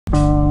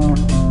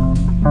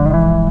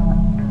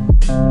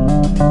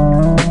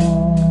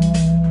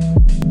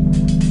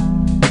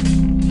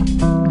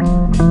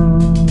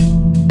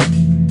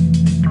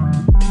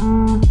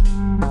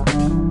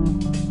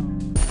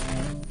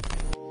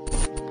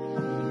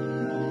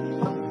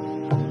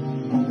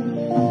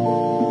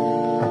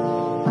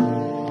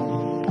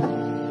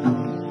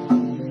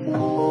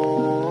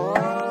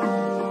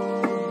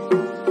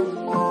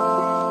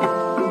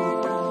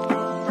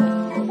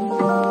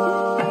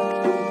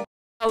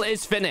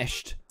is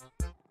finished.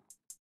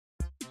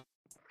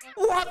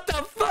 What the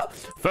fuck?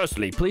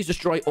 Firstly, please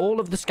destroy all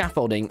of the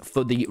scaffolding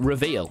for the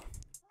reveal.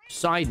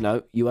 Side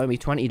note, you owe me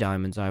 20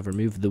 diamonds. I've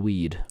removed the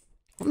weed.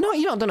 No,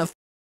 you not done a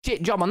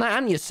shit job on that,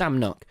 haven't you, Sam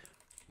Nook?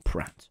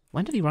 Prat.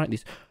 When did he write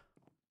these?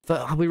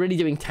 Are we really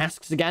doing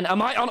tasks again?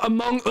 Am I on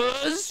Among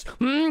Us?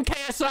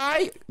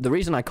 KSI? The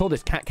reason I call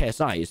this cat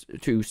KSI is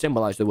to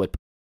symbolize the word.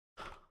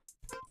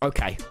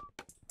 Okay.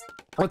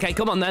 Okay,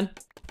 come on then.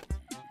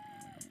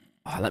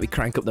 Oh, let me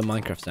crank up the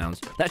Minecraft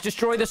sounds. Let's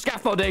destroy the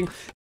scaffolding.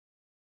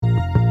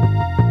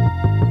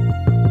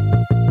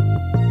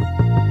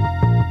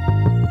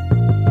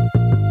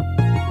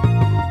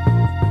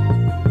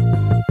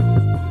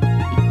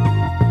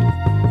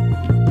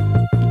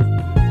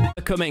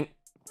 Coming.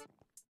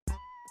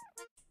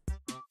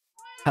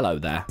 Hello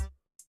there.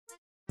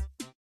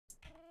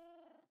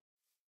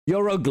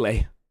 You're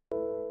ugly.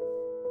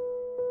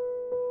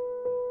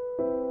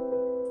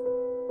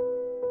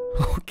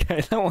 Okay,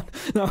 that one.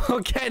 No,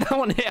 okay, that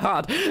one hit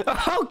hard.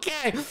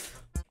 Okay.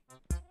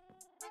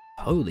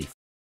 Holy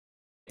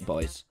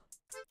boys.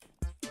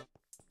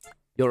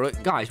 You're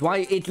guys.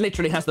 Why it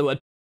literally has the word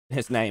in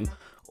his name.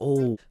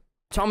 Oh,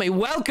 Tommy,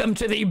 welcome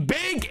to the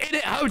Big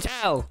Innit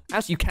Hotel.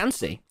 As you can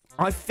see,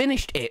 I've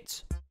finished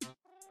it.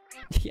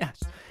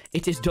 Yes,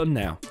 it is done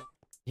now.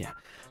 Yeah.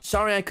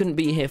 Sorry I couldn't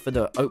be here for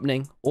the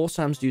opening.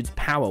 Awesamdude's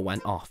power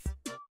went off.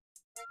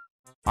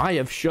 I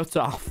have shut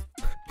off.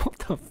 What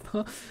the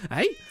fuck?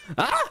 Hey?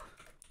 Ah!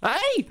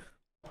 Hey!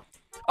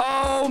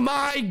 Oh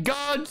my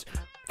god!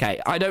 Okay,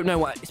 I don't know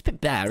what... It's a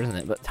bit bare, isn't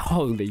it? But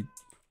holy...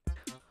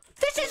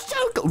 This is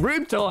so cool!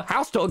 Room tour,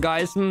 house tour,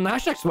 guys.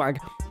 Hashtag swag.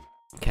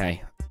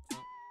 Okay.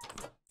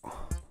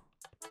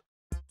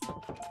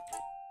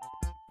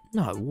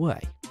 No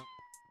way.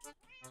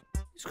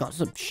 It's got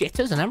some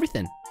shitters and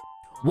everything.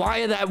 Why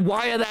is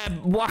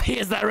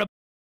there a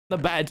the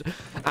bed?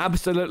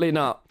 Absolutely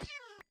not.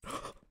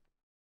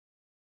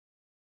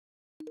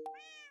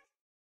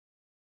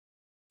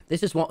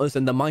 This is what us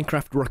in the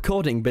Minecraft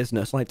recording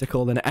business like to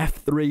call an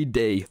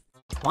F3D.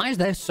 Why is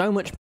there so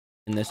much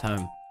in this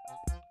home?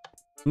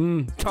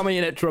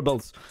 Tommyinnit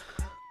troubles.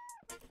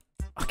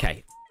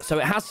 Okay, so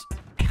it has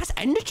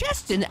ender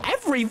chests in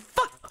every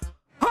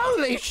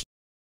holy sh.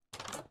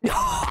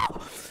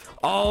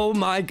 Oh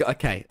my god.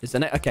 Okay,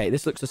 okay,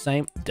 this looks the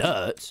same.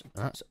 Dirt.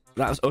 That's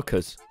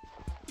uckers.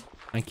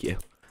 Thank you.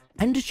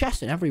 Ender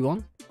chest in every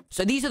one.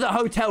 So these are the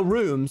hotel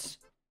rooms.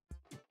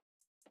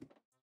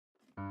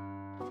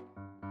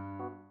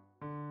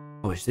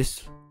 Oh, is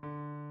this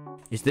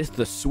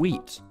the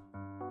suite?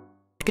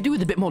 I could do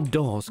with a bit more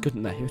doors,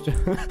 couldn't they?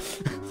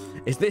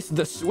 Is this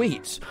the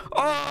suite?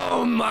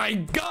 Oh my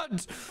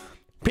god!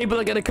 People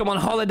are going to come on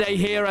holiday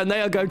here and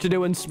they are going to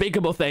do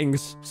unspeakable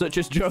things, such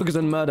as drugs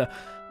and murder.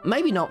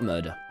 Maybe not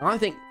murder. I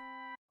think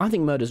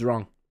murder's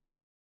wrong.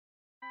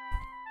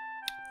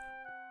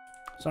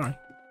 Sorry.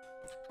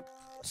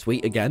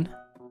 Sweet again.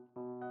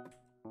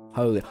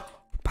 Holy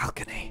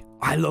balcony.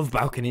 I love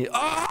balcony.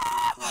 Oh!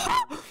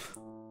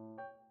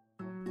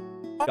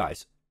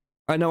 Guys,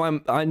 I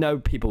know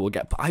people will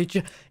get, but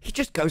he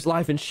just goes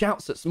live and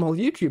shouts at small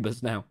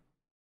YouTubers now.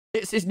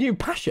 It's his new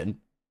passion.